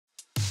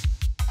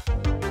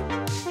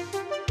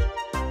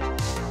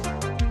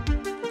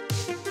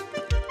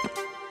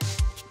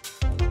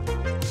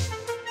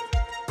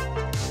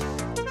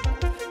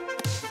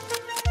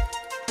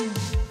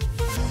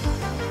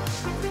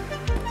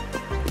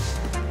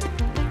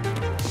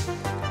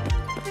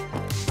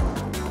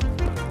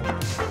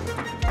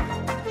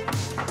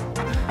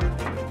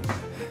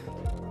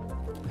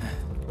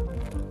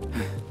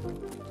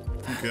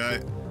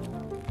Okay.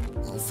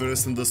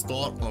 First in the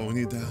store. I'll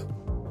need that.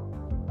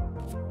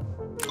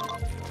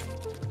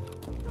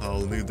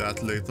 I'll need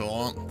that later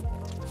on.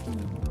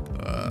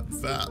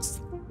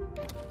 Fast.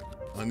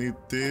 I need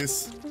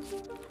this.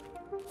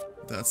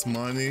 That's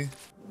money.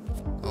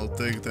 I'll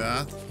take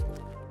that.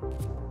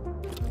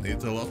 I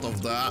need a lot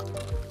of that.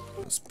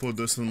 Let's put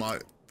this in my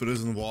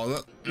prison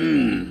wallet.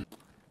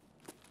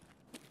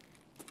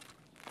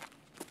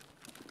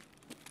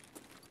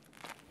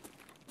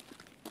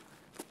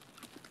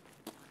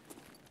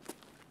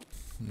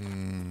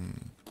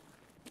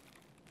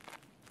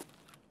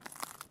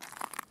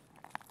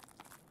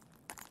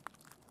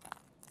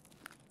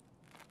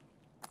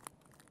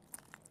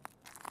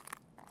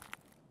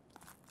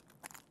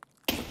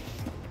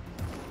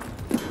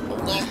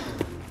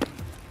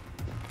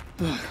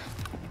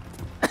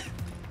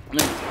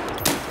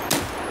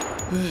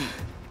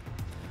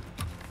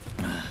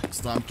 It's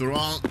time to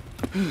run.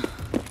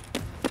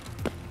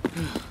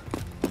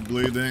 I'm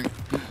bleeding.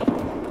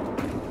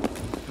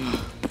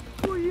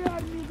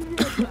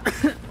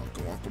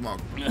 Oh, come on.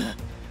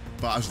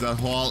 Patch that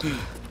hole.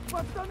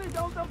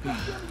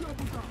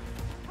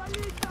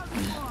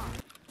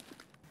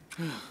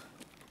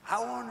 I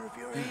wonder if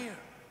you're here.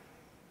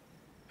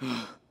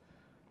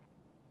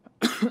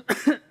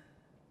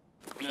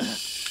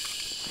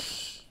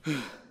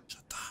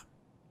 Shut up.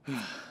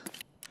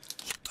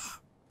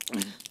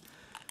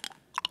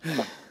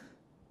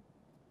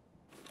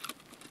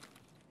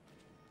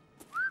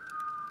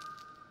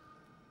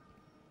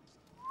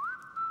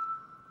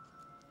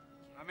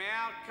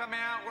 Come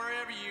out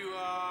wherever you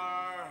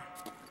are.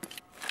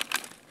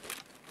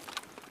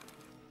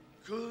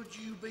 Could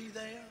you be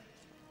there?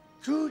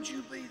 Could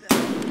you be there?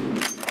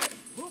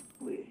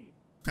 Hopefully.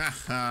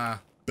 Haha,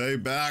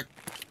 payback.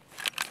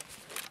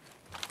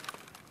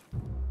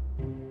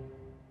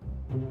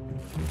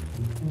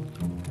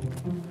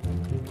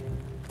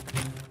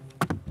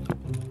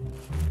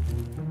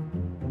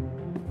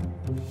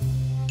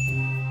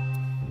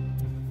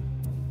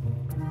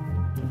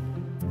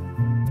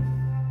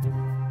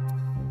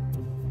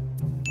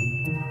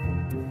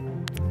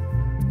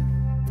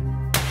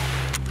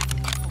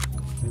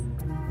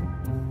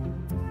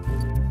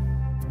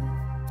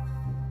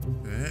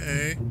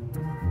 Hey,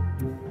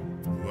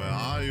 where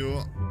are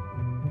you?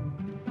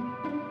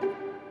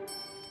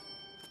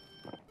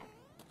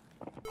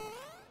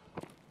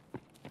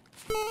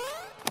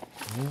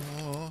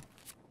 Oh.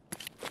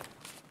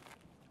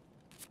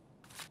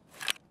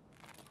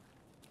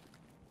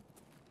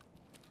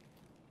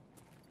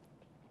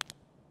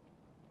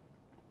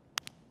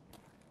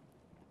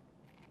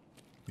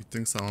 You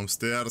think I'm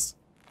upstairs?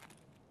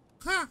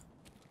 Huh.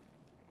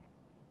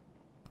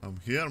 I'm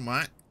here,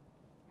 mate.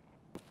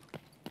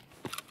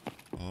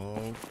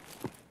 Oh,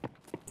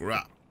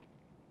 crap.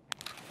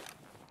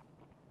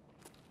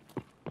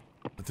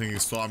 I think he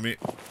saw me.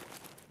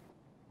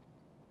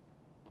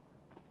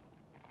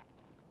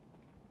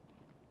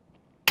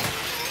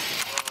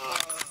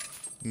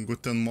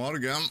 Guten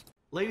Morgen.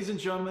 Ladies and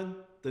gentlemen,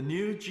 the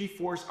new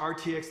GeForce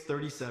RTX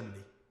 3070.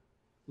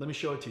 Let me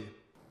show it to you.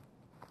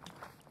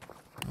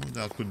 Oh,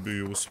 that could be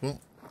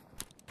useful.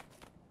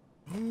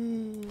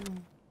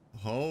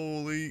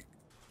 Holy.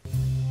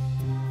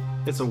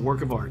 It's a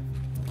work of art.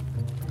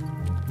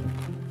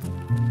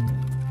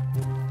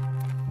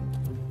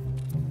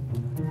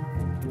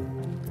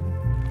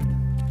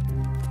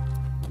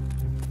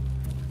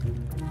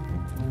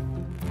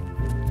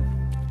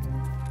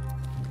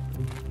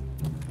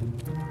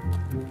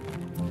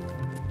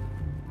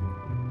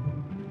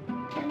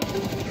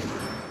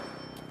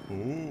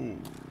 Ooh.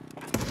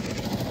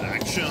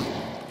 Action.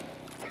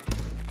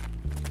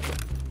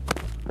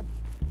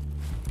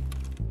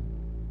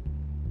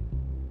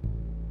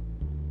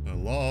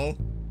 Hello?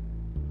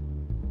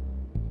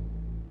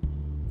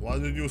 Why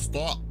did you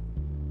stop?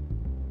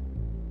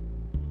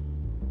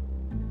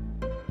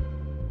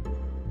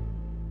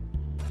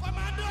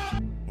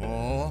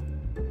 Oh.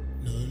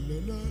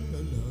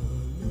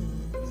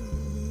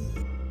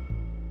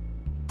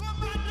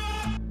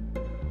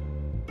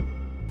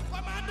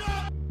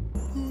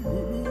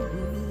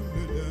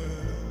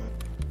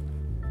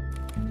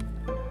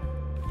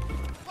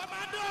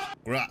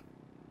 Crap.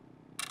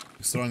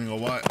 He's running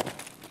away.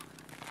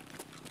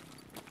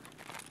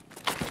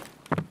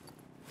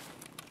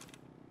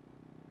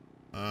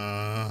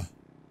 I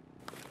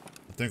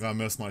think I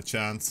missed my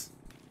chance.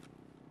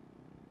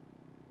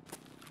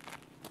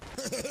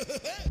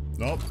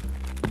 Nope.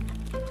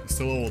 He's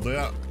still over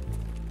there.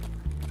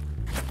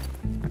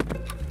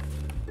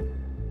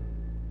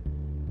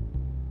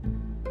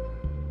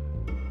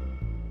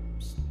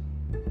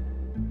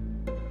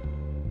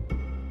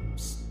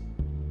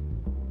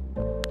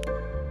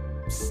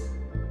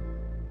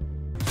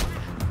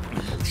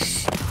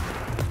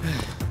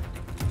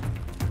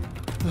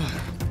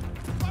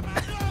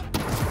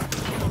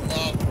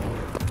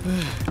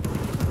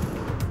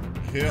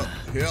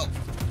 Help.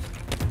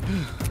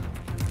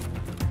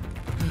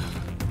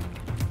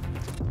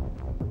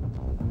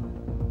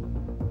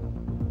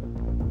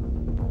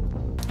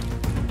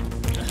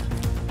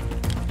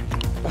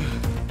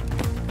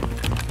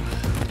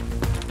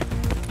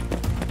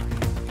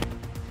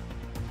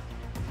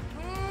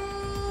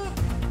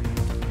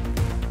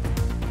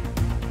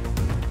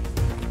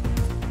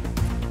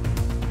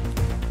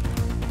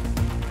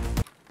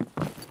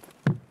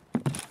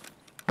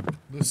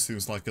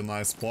 seems like a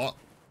nice spot.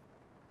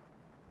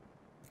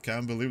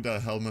 Can't believe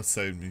that helmet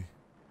saved me.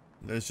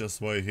 Let's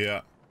just wait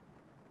here.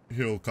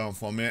 He'll come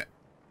for me,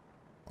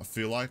 I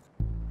feel like.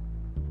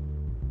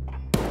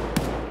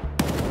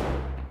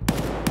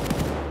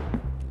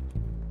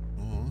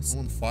 Oh,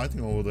 someone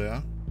fighting over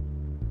there.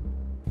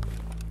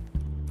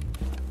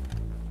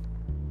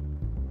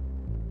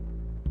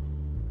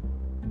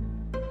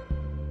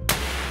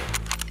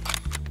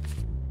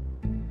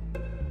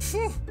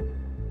 Phew.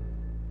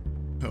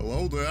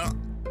 Hello there.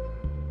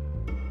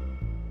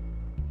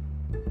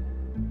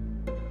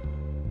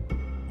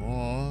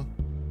 Oh.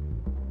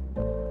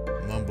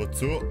 Number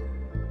 2.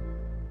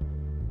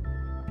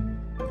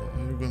 What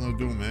are you gonna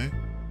do, man?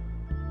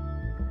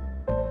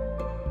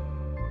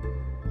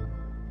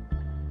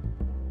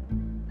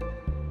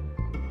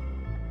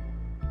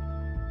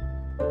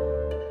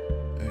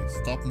 Hey,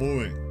 stop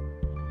moving.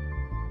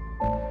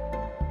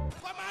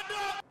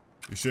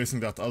 You're chasing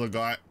that other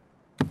guy.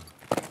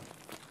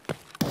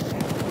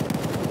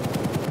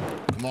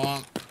 Come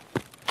on.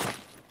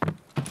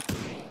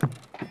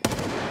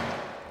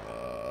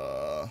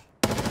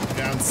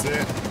 Can't see.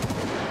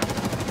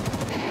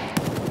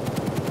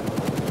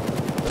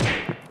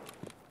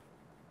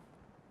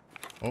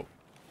 Oh.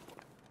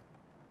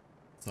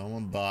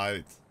 Someone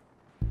died.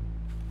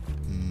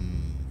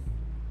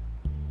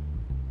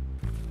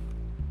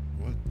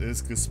 What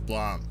is his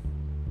plan?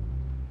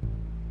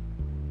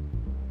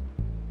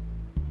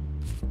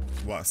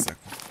 Wait a second.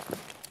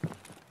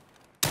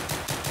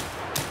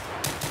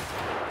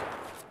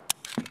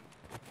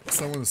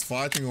 Someone is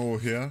fighting over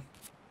here.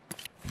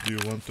 Do you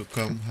want to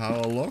come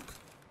have a look?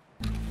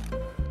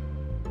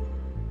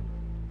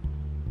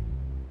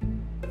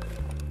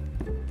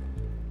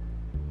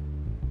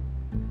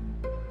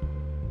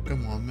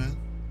 Come on, man.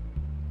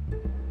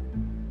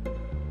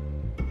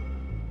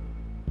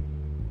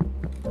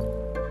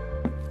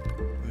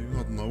 Are you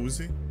not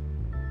nosy?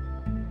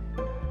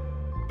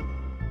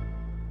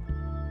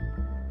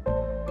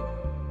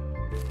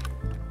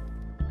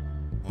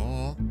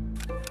 Oh.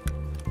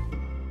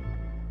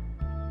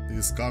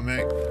 He's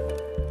coming.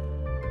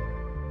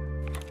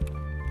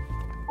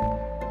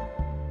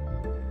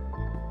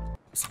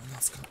 Someone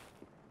else come.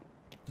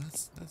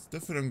 That's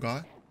different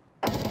guy.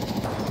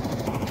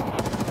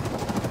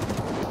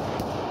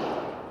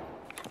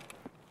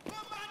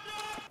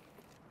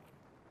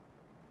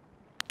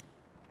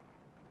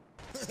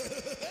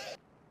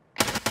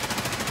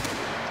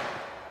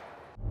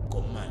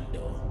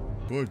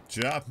 Good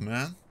job,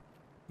 man.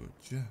 Good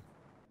job.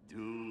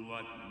 Do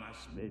what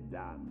must be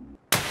done.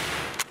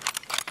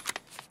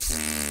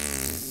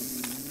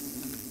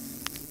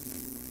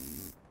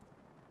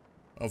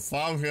 I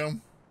found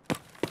him.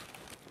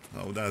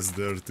 Oh, that's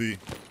dirty.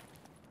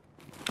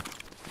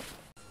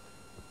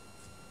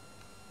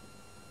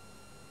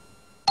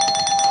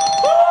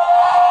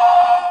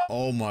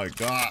 Oh my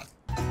god.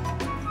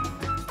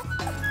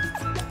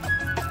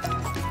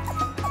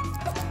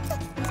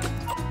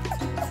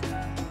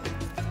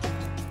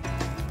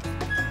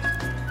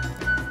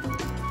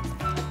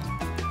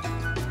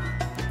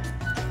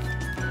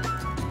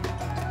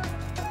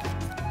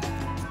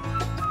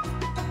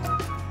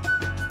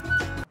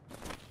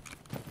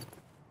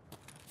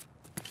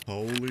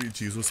 Holy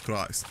Jesus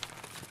Christ.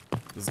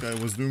 This guy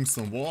was doing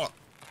some work.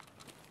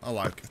 I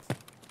like it.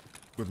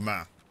 Good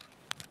man.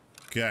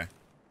 Okay.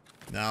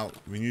 Now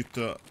we need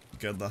to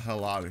get the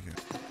hell out of here.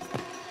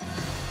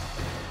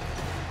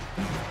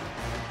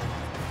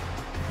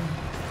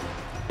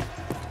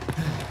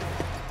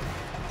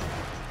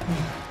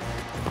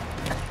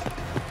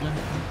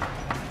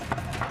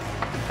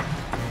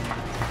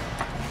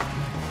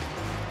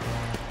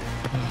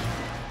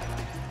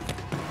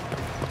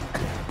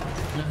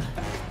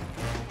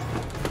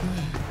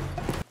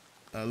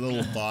 A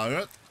little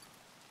pirate.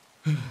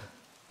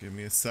 Give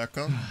me a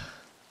second.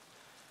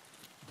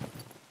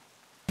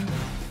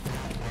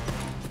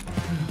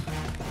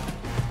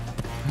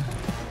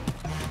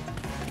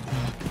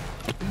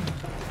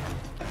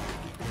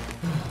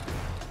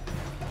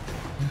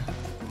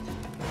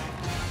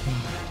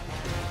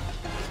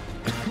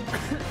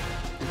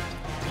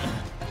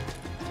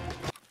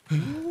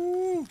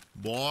 Ooh,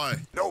 boy.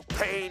 No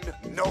pain,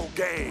 no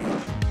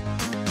gain.